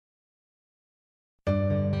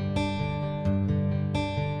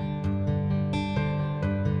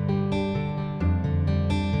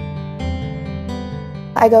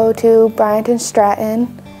I go to Bryant and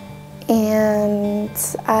Stratton, and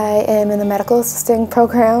I am in the medical assisting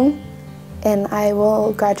program, and I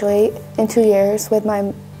will graduate in 2 years with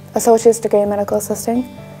my associate's degree in medical assisting.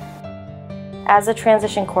 As a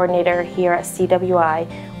transition coordinator here at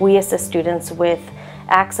CWI, we assist students with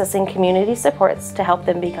accessing community supports to help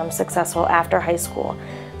them become successful after high school.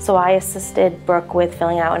 So I assisted Brooke with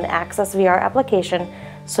filling out an Access VR application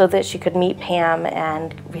so that she could meet Pam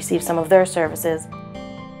and receive some of their services.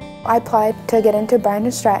 I applied to get into Bryant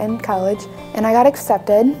and Stratton College, and I got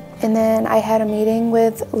accepted. And then I had a meeting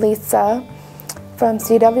with Lisa from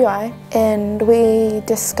CWI, and we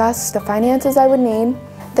discussed the finances I would need.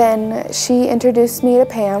 Then she introduced me to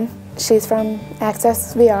Pam. She's from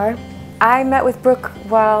Access VR. I met with Brooke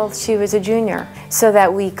while she was a junior so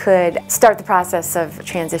that we could start the process of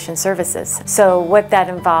transition services. So what that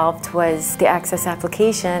involved was the Access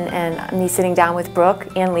application and me sitting down with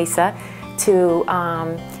Brooke and Lisa to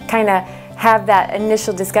kind of have that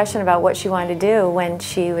initial discussion about what she wanted to do when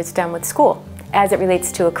she was done with school as it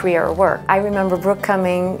relates to a career or work. I remember Brooke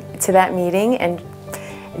coming to that meeting and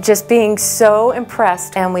just being so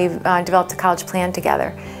impressed, and we developed a college plan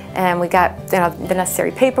together. And we got the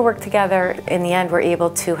necessary paperwork together. In the end, we're able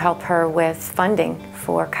to help her with funding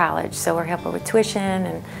for college. So we're helping her with tuition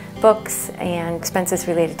and books and expenses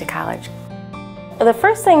related to college. The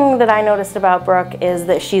first thing that I noticed about Brooke is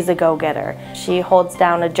that she's a go-getter. She holds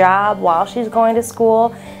down a job while she's going to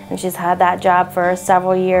school, and she's had that job for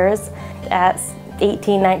several years. At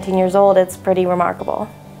 18, 19 years old, it's pretty remarkable.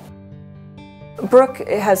 Brooke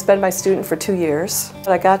has been my student for 2 years.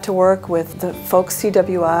 I got to work with the folks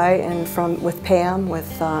CWI and with Pam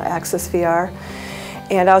with Access VR,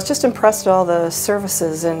 and I was just impressed with all the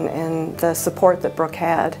services and the support that Brooke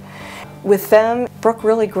had. With them, Brooke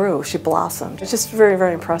really grew. She blossomed. It's just very,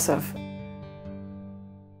 very impressive.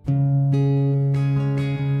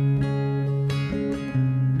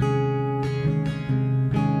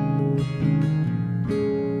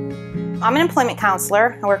 I'm an employment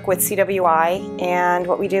counselor. I work with CWI, and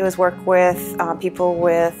what we do is work with people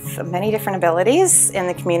with many different abilities in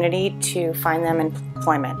the community to find them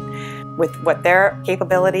employment with what their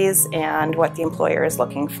capabilities and what the employer is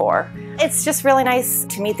looking for. It's just really nice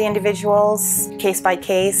to meet the individuals case by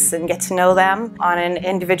case and get to know them on an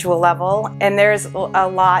individual level. And there's a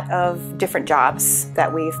lot of different jobs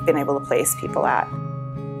that we've been able to place people at.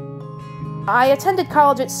 I attended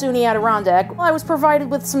college at SUNY Adirondack. I was provided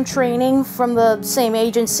with some training from the same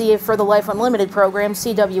agency for the Life Unlimited program,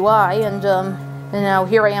 CWI, and now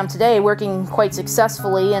here I am today working quite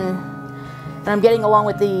successfully, and I'm getting along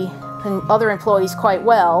with the other employees quite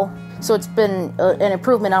well, so it's been an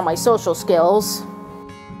improvement on my social skills.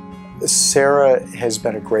 Sarah has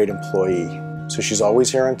been a great employee, so she's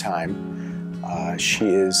always here on time. She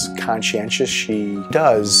is conscientious. She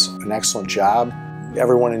does an excellent job.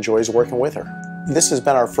 Everyone enjoys working with her. This has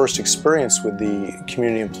been our first experience with the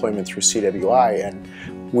community employment through CWI,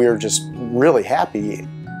 and we're just really happy.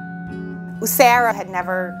 Sarah had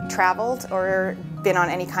never traveled or been on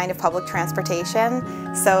any kind of public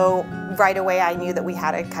transportation, so right away I knew that we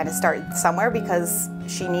had to kind of start somewhere because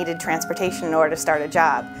she needed transportation in order to start a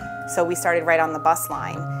job. So we started right on the bus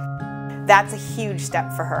line. That's a huge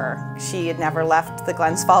step for her. She had never left the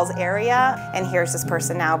Glens Falls area, and here's this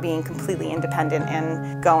person now being completely independent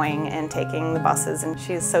and going and taking the buses, and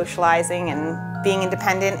she's socializing and being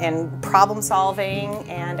independent and problem solving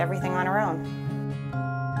and everything on her own.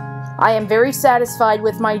 I am very satisfied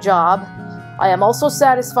with my job. I am also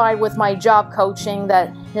satisfied with my job coaching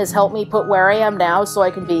that has helped me put where I am now so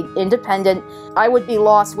I can be independent. I would be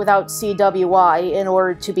lost without CWI in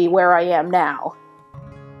order to be where I am now.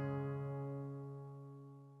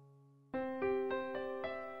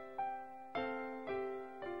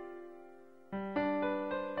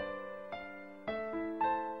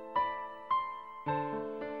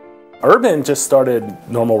 Urban just started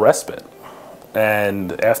normal respite,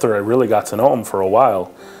 and after I really got to know him for a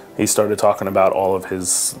while, he started talking about all of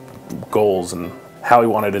his goals and how he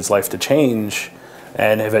wanted his life to change,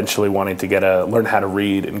 and eventually wanting to learn how to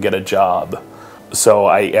read and get a job. So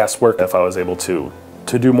I asked work if I was able to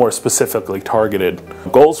do more specifically targeted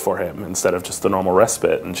goals for him instead of just the normal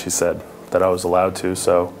respite, and she said that I was allowed to,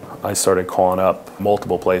 so I started calling up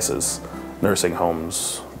multiple places, nursing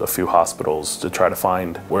homes, a few hospitals, to try to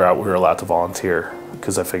find where we were allowed to volunteer,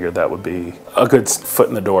 because I figured that would be a good foot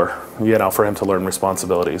in the door, you know, for him to learn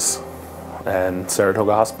responsibilities. And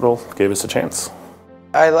Saratoga Hospital gave us a chance.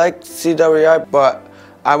 I liked CWI, but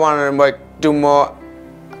I wanted to do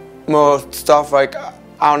more stuff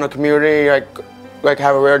out in the community, like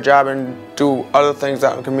have a real job and do other things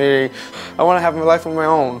out in the community. I want to have my life on my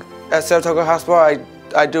own. At Saratoga Hospital,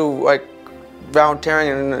 I do like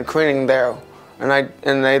volunteering and cleaning there,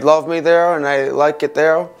 and they love me there, and I like it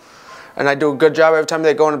there, and I do a good job every time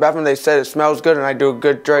they go in the bathroom. They say it smells good, and I do a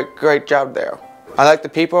good, great job there. I like the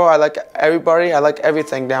people. I like everybody. I like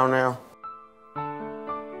everything down there.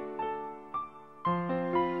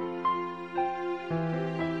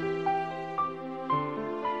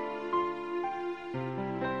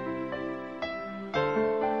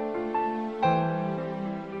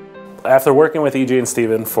 After working with EJ and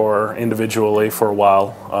Steven individually for a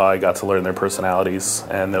while, I got to learn their personalities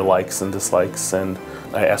and their likes and dislikes, and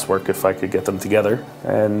I asked work if I could get them together,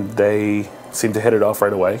 and they seemed to hit it off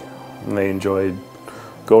right away. And they enjoyed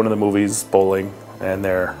going to the movies, bowling, and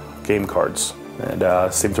their game cards,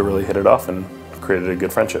 and seemed to really hit it off and created a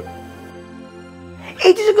good friendship.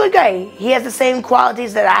 EJ's a good guy. He has the same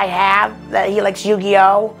qualities that I have, that he likes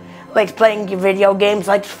Yu-Gi-Oh, likes playing video games,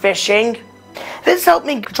 likes fishing. This helped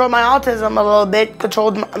me control my autism a little bit,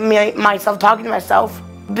 controlled myself talking to myself.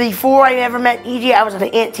 Before I ever met EJ, I was an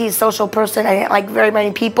anti-social person. I didn't like very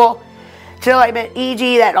many people. Till I met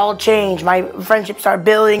EJ, that all changed. My friendship started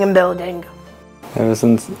building and building. Ever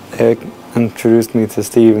since Eric introduced me to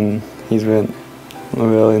Steven, he's been a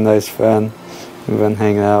really nice friend. We've been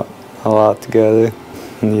hanging out a lot together,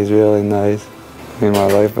 and he's really nice. Made my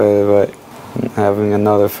life better by having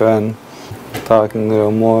another friend, talking a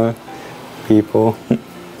little more. People.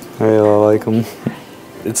 I really like them.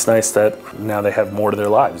 It's nice that now they have more to their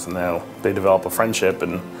lives, and now they develop a friendship,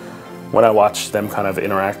 and when I watch them kind of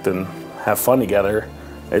interact and have fun together,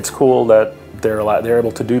 it's cool that they're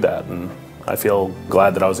able to do that, and I feel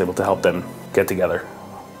glad that I was able to help them get together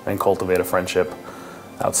and cultivate a friendship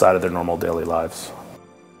outside of their normal daily lives.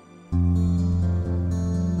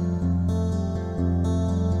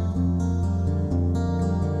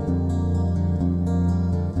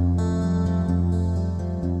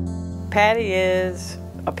 Patty is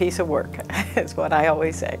a piece of work, is what I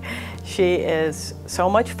always say. She is so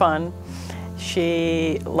much fun.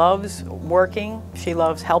 She loves working. She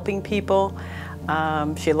loves helping people.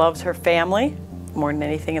 She loves her family more than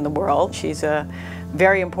anything in the world. She's a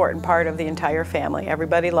very important part of the entire family.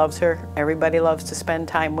 Everybody loves her. Everybody loves to spend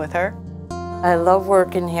time with her. I love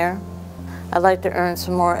working here. I'd like to earn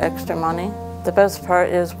some more extra money. The best part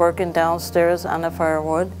is working downstairs on the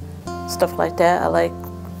firewood, stuff like that. I like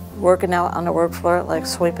working out on the work floor, like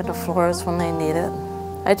sweeping the floors when they need it.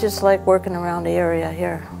 I just like working around the area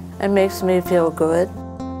here. It makes me feel good.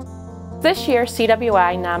 This year,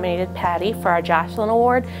 CWI nominated Patty for our Jocelyn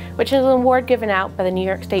Award, which is an award given out by the New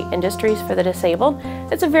York State Industries for the Disabled.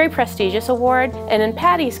 It's a very prestigious award, and in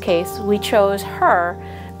Patty's case, we chose her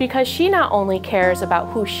because she not only cares about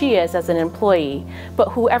who she is as an employee, but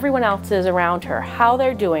who everyone else is around her, how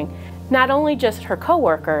they're doing. Not only just her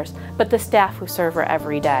coworkers, but the staff who serve her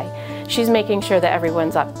every day. She's making sure that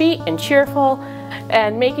everyone's upbeat and cheerful,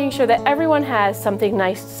 and making sure that everyone has something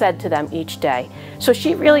nice said to them each day. So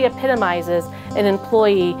she really epitomizes an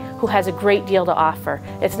employee who has a great deal to offer.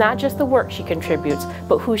 It's not just the work she contributes,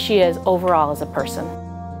 but who she is overall as a person.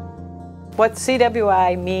 What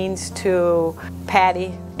CWI means to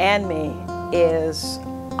Patty and me is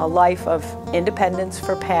a life of independence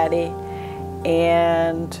for Patty,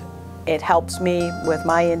 and it helps me with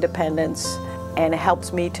my independence, and it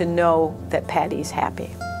helps me to know that Patty's happy,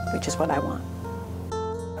 which is what I want.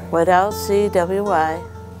 Without CWI,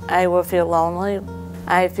 I will feel lonely.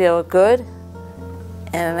 I feel good,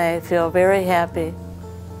 and I feel very happy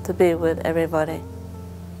to be with everybody.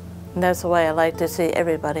 And that's the way I like to see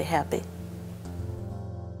everybody happy.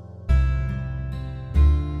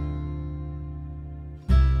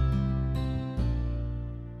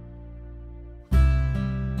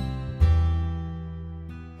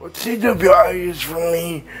 What CWI is for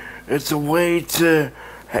me, it's a way to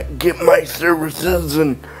get my services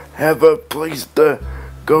and have a place to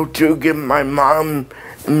go to, give my mom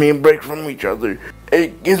and me a break from each other.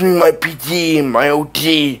 It gives me my PT, my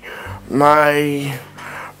OT, my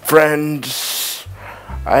friends.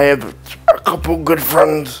 I have a couple good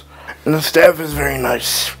friends, and the staff is very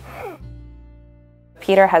nice.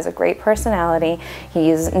 Peter has a great personality.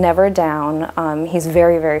 He's never down. He's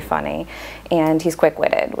very, very funny, and he's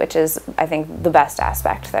quick-witted, which is, I think, the best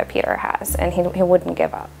aspect that Peter has. And he wouldn't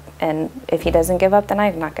give up. And if he doesn't give up, then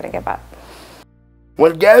I'm not going to give up.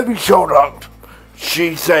 When Gabby showed up,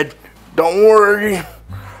 she said, "Don't worry,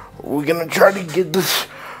 we're going to try to get this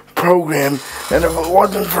program, and if it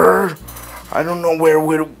wasn't for her, I don't know where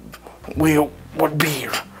we would be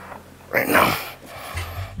right now."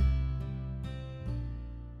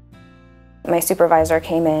 My supervisor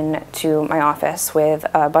came in to my office with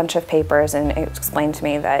a bunch of papers and explained to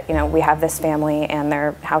me that, you know, we have this family and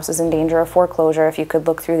their house is in danger of foreclosure. If you could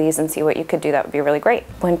look through these and see what you could do, that would be really great.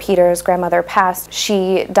 When Peter's grandmother passed,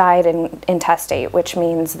 she died in intestate, which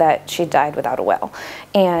means that she died without a will.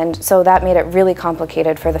 And so that made it really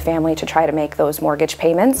complicated for the family to try to make those mortgage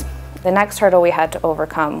payments. The next hurdle we had to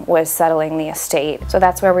overcome was settling the estate. So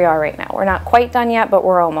that's where we are right now. We're not quite done yet, but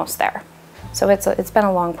we're almost there. So it's been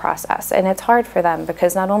a long process, and it's hard for them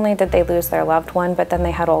because not only did they lose their loved one, but then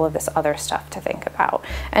they had all of this other stuff to think about.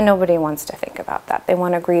 And nobody wants to think about that. They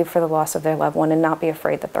want to grieve for the loss of their loved one and not be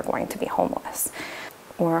afraid that they're going to be homeless.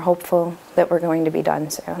 We're hopeful that we're going to be done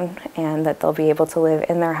soon and that they'll be able to live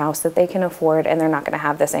in their house that they can afford, and they're not going to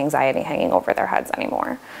have this anxiety hanging over their heads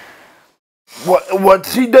anymore. What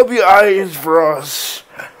CWI is for us,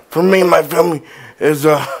 for me and my family, is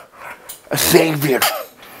a savior.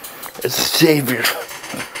 It's a savior.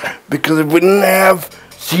 Because if we didn't have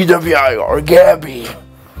CWI or Gabby,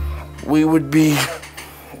 we would be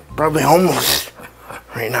probably homeless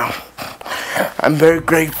right now. I'm very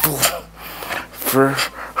grateful for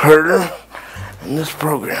her and this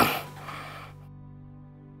program.